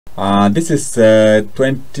This is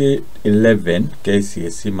 2011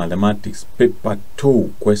 Kcse Mathematics Paper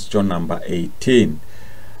 2, question number 18.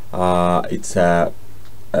 It's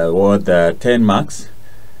worth 10 marks.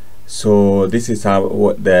 So this is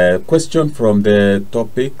the question from the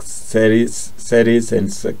topic series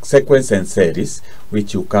and sequence and series,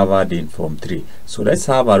 which you covered in Form 3. So let's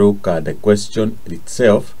have a look at the question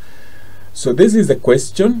itself. So this is the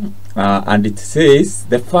question, and it says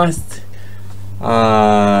the first,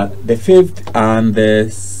 the fifth and the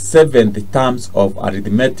seventh terms of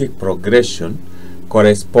arithmetic progression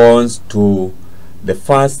corresponds to the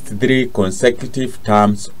first three consecutive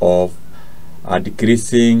terms of a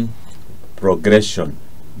decreasing progression,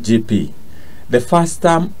 GP. The first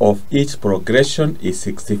term of each progression is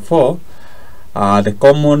 64. The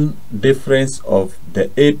common difference of the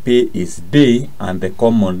AP is D, and the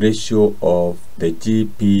common ratio of the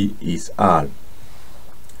GP is R.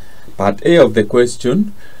 Part A of the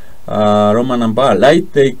question, Roman number,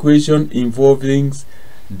 write the equation involving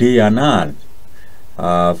D and R.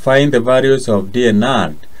 Find the values of D and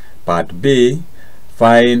R. Part B,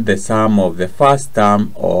 find the sum of the first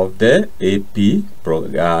term of the AP,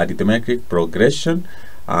 arithmetic progression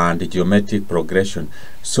and geometric progression.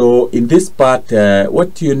 So in this part,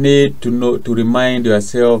 what you need to know, to remind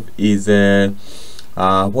yourself, is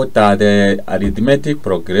what are the arithmetic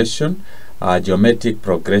progression, geometric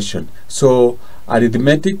progression. So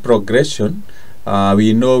arithmetic progression,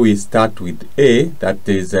 we know we start with A, that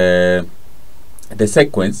is the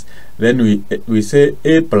sequence. Then we say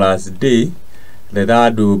A plus D,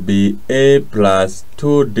 that will be A plus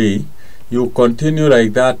 2D. You continue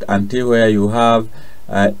like that until where you have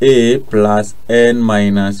A plus n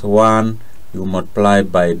minus 1, you multiply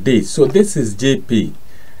by D. So this is GP,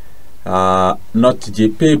 not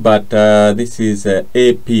GP, but this is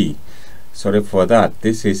AP. Sorry for that.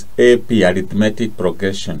 This is AP, arithmetic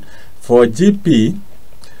progression. For GP,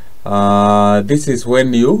 this is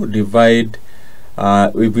when you divide,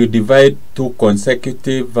 if you divide two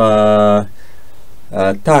consecutive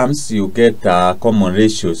terms, you get a common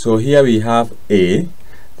ratio. So here we have A,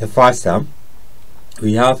 the first term,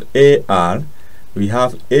 we have AR, we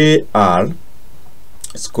have AR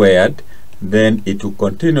squared, then it will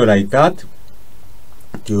continue like that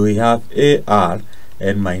till we have AR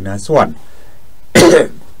n minus 1.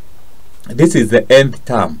 This is the nth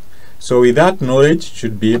term. So with that knowledge,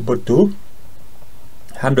 should be able to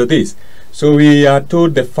handle this. So we are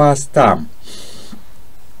told the first term.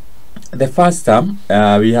 The first term,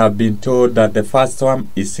 we have been told that the first term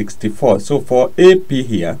is 64. So for AP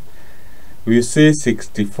here, we say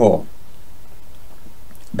 64.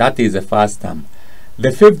 That is the first term.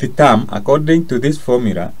 The fifth term, according to this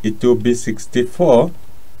formula, it will be 64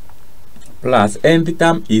 plus nth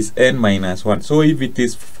term is n minus 1. So if it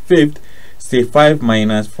is fifth, say 5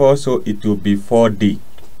 minus 4, so it will be 4D.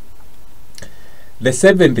 The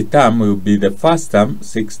seventh term will be the first term,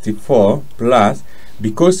 64 plus,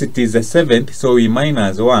 because it is the seventh, so we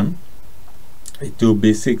minus 1, it will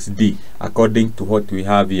be 6D, according to what we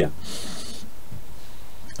have here.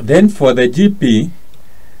 Then for the GP,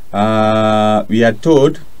 we are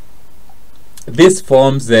told this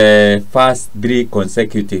forms the first three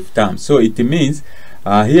consecutive terms. So it means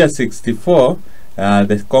here 64,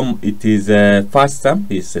 it is first term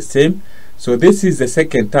is the same. So this is the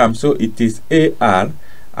second term, so it is AR,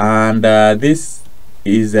 and this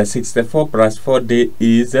is 64 plus 4D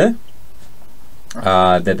is the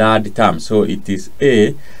third term, so it is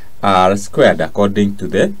AR squared according to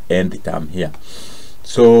the nth term here.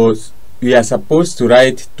 So we are supposed to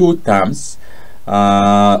write two terms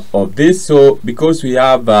of this. So because we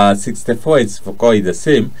have 64 is the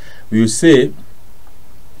same, we will say,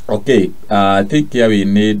 okay, I think here we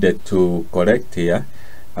need to correct here,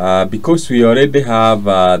 because we already have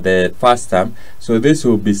the first term, so this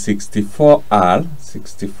will be 64R,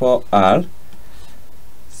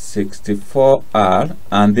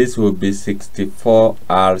 and this will be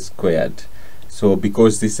 64R squared. So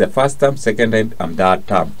because this is the first term, second term, and third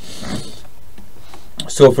term.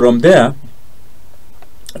 So from there,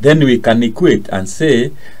 then we can equate and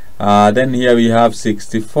say, then here we have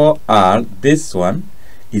 64R, this one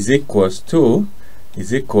is equals to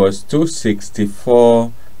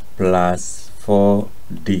 64 plus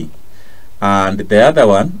 4D, and the other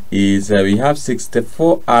one is we have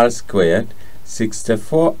 64R squared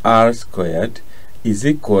is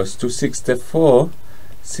equals to 64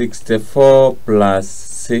 plus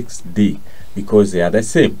 6D, because they are the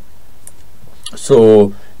same.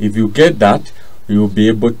 So if you get that, you will be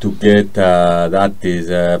able to get that is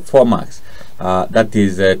 4 marks, that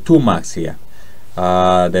is 2 marks here.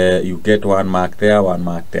 You get 1 mark there, 1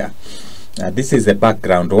 mark there. This is the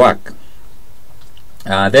background work.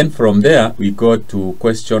 Then from there we go to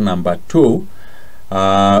question number 2.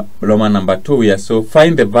 Roman number 2 here. So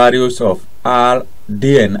find the values of R,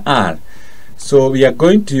 D and R. So we are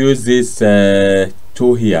going to use this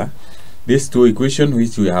 2 here, these 2 equations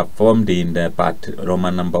which we have formed in the part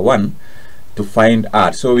Roman number 1 to find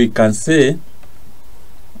R. So we can say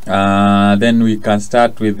then we can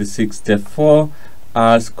start with the 64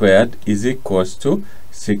 R squared is equals to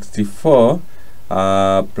 64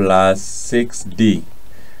 plus 6D.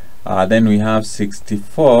 Then we have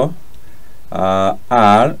 64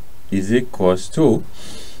 R is equals to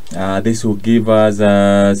this will give us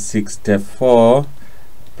 64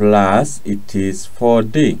 plus it is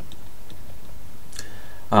 4D.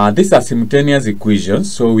 These are simultaneous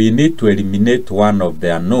equations, so we need to eliminate one of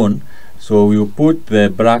the unknown. So we'll put the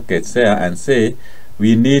brackets there and say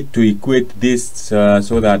we need to equate this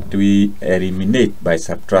so that we eliminate by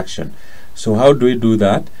subtraction. So how do we do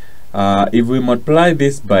that? If we multiply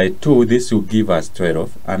this by 2, this will give us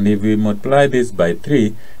 12, and if we multiply this by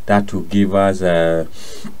 3, that will give us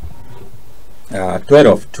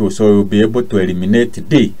 12 too. So we'll be able to eliminate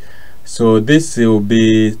D. So this will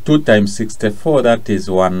be 2 times 64, that is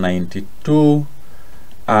 192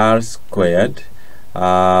 R squared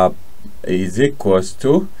is equals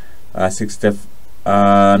to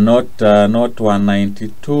not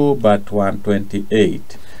 192 but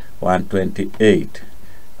 128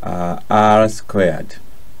 R squared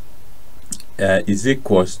is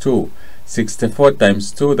equals to 64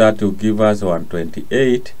 times 2, that will give us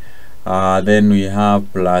 128. Then we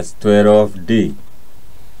have plus 12D.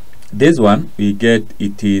 This one we get,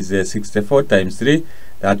 it is 64 times 3,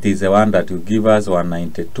 that is the one that will give us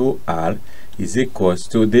 192R is equals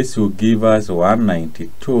to, this will give us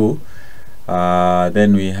 192.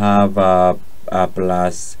 Then we have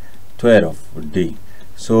plus 12D.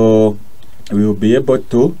 So we will be able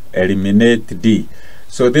to eliminate D.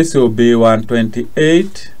 So this will be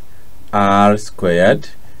 128 R squared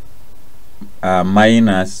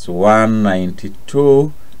minus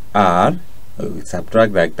 192 R,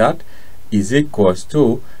 subtract like that, is equals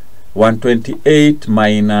to 128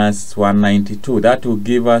 minus 192, that will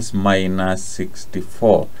give us minus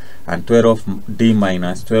 64, and 12D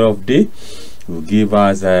minus 12D will give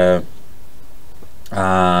us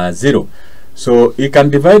 0. So you can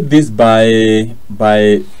divide this by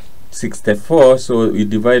 64. So we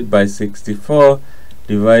divide by 64,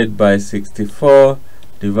 divide by 64,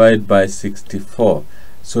 divide by 64.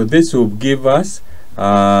 So this will give us we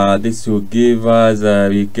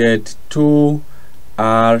get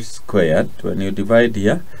 2R squared when you divide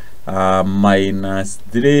here, minus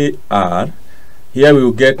 3R. Here we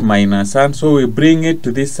will get minus 1, so we bring it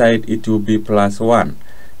to this side, it will be plus 1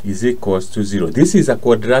 is equals to 0. This is a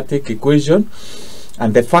quadratic equation,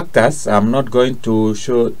 and the factors I'm not going to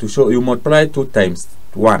show. You multiply 2 times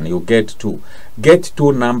 1, you get 2. Get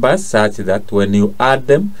 2 numbers such that when you add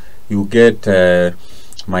them you get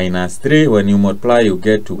minus 3. When you multiply you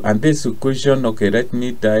get 2. And this equation, okay, let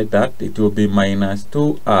me write that, it will be minus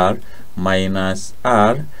 2R minus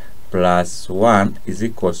R plus 1 is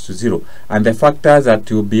equals to 0. And the factors that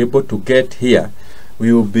you'll be able to get here,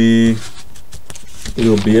 you'll be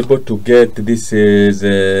able to get, this is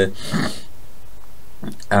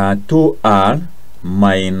 2R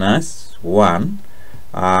minus 1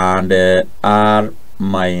 and R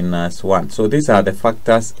minus 1. So these are the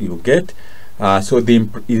factors you get. So it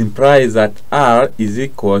implies that R is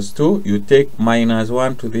equals to, you take minus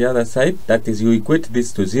 1 to the other side, that is, you equate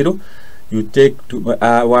this to 0, you take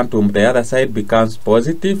 1 to the other side, becomes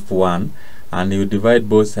positive 1, and you divide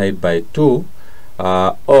both sides by 2,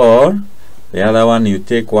 or the other one, you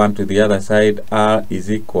take 1 to the other side, R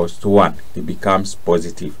is equals to 1, it becomes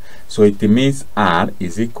positive. So it means R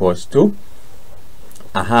is equals to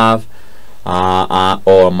a half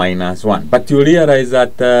or minus 1. But you realize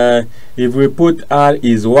that if we put R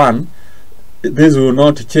is 1, this will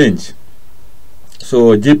not change,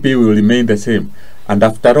 so GP will remain the same. And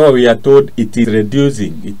after all, we are told it is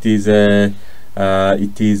reducing. It is I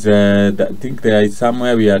think there is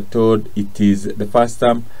somewhere we are told it is the first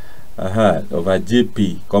term of a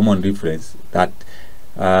GP common reference, that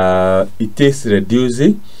it is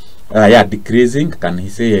reducing, decreasing, can he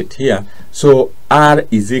say it here. So R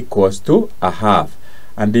is equals to a half,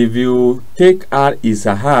 and if you take R is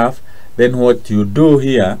a half, then what you do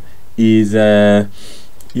here is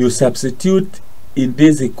you substitute in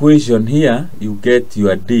this equation here, you get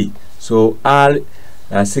your D. So R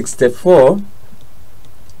 64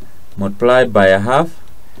 multiplied by a half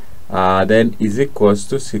then is equals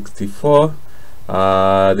to 64.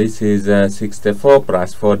 This is 64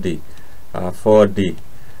 plus 4D, 4D.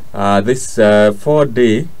 this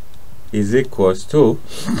 4D is equals to,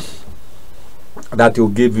 that will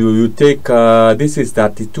give you, you take this is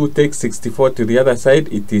 32, take 64 to the other side,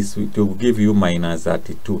 it will give you minus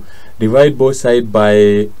 32. Divide both sides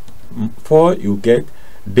by 4, you get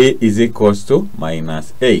D is equals to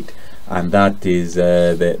minus 8, and that is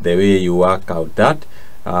the way you work out that.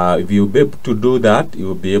 If you be able to do that, you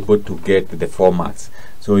will be able to get the 4 marks.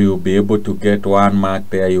 So you'll be able to get 1 mark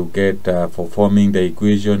there. You get for forming the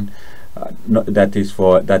equation. That is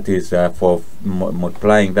for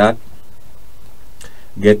multiplying that,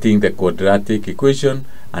 getting the quadratic equation,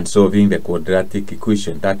 and solving the quadratic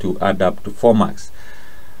equation. That will add up to 4 marks.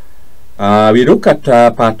 We look at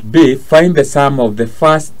part B. Find the sum of the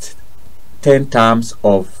first 10 terms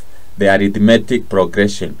of the arithmetic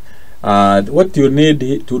progression. What you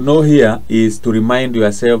need to know here is to remind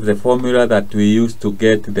yourself the formula that we use to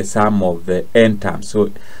get the sum of the n terms.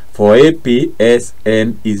 So for AP,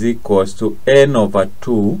 Sn is equals to n over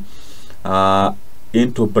 2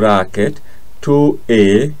 into bracket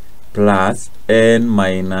 2a plus n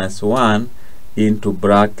minus 1 into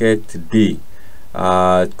bracket d,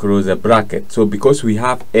 close the bracket. So because we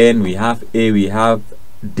have n, we have a, we have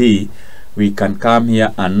d, we can come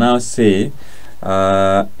here and now say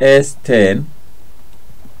S10,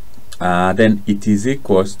 then it is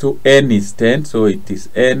equals to n is 10, so it is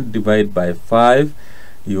n divided by 5.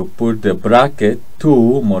 You put the bracket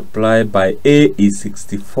 2 multiplied by a is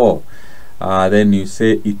 64. Then you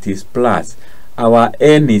say it is plus. Our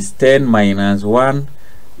n is 10 minus 1,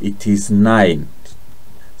 it is 9.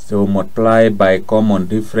 So multiply by common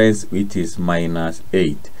difference, which is minus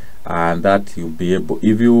 8. And that you'll be able,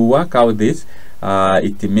 if you work out this,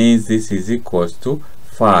 it means this is equals to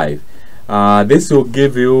 5. This will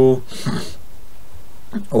give you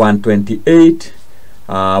 128.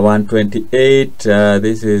 128,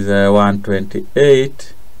 this is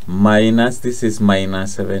 128 minus, this is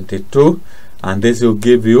minus 72, and this will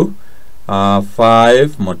give you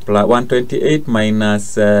 5 multiply 128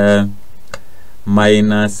 minus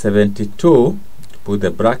minus 72, put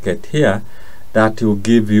the bracket here, that will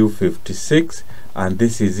give you 56, and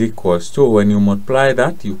this is equals to, when you multiply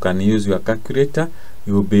that, you can use your calculator,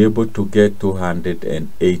 you will be able to get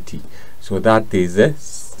 280. So that is the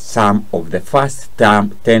sum of the first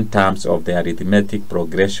 10 terms of the arithmetic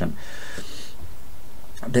progression.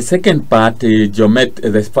 The second part is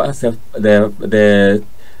the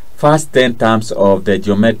first 10 terms of the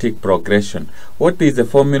geometric progression. What is the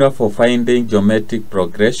formula for finding geometric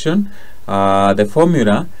progression? The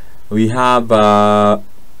formula, we have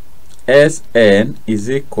Sn is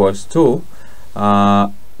equals to,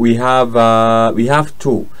 we have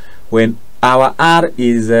 2 when our r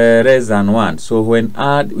is less than 1. So when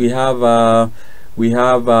r, we have r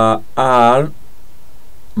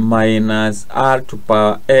minus r to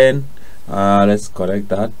power n. Let's correct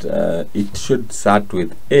that. It should start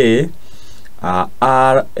with a,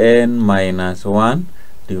 rn minus 1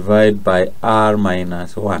 divided by r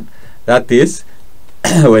minus 1. That is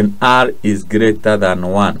when r is greater than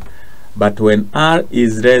 1. But when r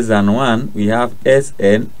is less than 1, we have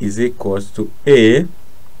Sn is equals to a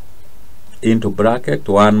into bracket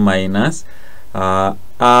 1 minus r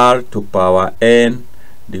to power n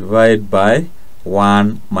divided by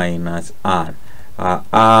 1 minus r.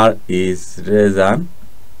 R is less than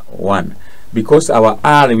 1. Because our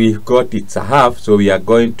r, we got it's a half, so we are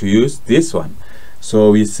going to use this one. So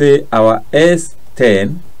we say our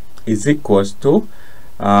S10 is equals to,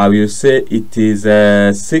 we'll say it is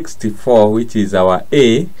 64, which is our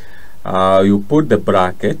a. You put the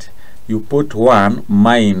bracket, you put 1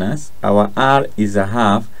 minus, our r is a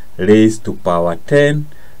half, raised to power 10,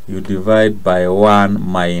 you divide by 1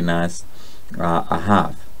 minus a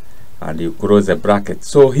half, and you close the bracket.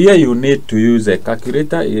 So here you need to use a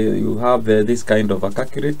calculator. You have this kind of a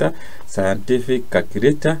calculator, scientific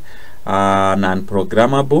calculator,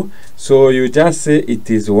 non-programmable. So you just say it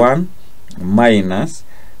is 1 minus,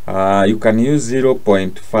 you can use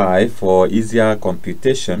 0.5 for easier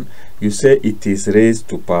computation. You say it is raised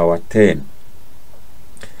to power 10,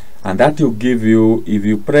 and that will give you, if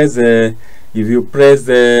you press the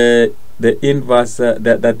inverse,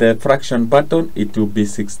 the fraction button, it will be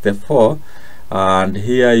 64, and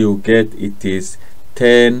here you get it is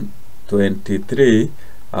 1023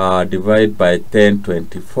 divided by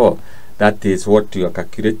 1024. That is what your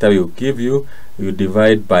calculator will give you. You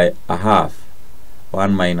divide by a half,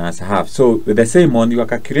 1 minus a half. So the same on your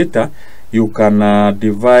calculator, you can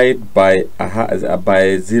divide by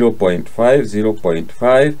by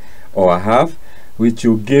 0.5 or a half, which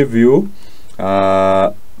will give you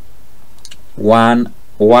 1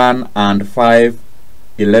 and 5,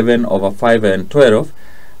 11 over 5 and 12,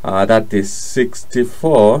 that is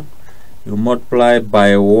 64. You multiply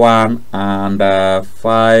by 1 and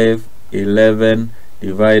 511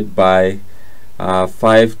 divide by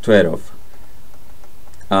 512.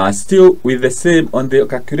 Still with the same on the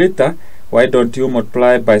calculator, why don't you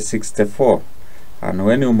multiply by 64? And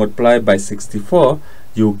when you multiply by 64,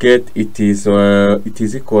 you get it is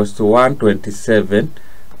equals to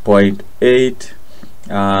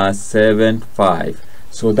 127.875.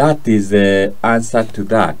 So that is the answer to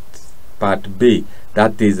that, part B.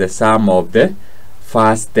 That is the sum of the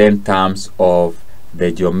first 10 terms of the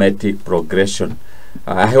geometric progression.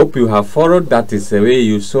 I hope you have followed. That is the way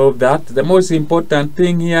you solve that. The most important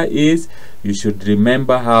thing here is you should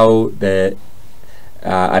remember how the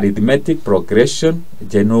arithmetic progression,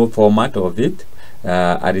 general format of it,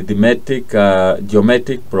 arithmetic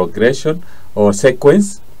geometric progression or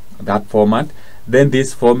sequence, that format. Then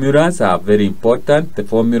these formulas are very important. The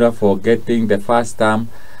formula for getting the first term,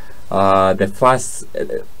 the first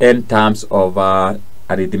n terms of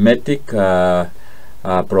arithmetic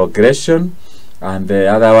progression, and the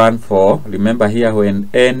other one for, remember here, when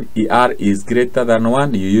r is greater than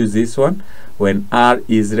 1, you use this one. When r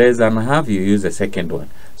is less than half, you use the second one.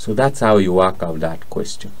 So that's how you work out that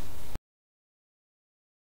question.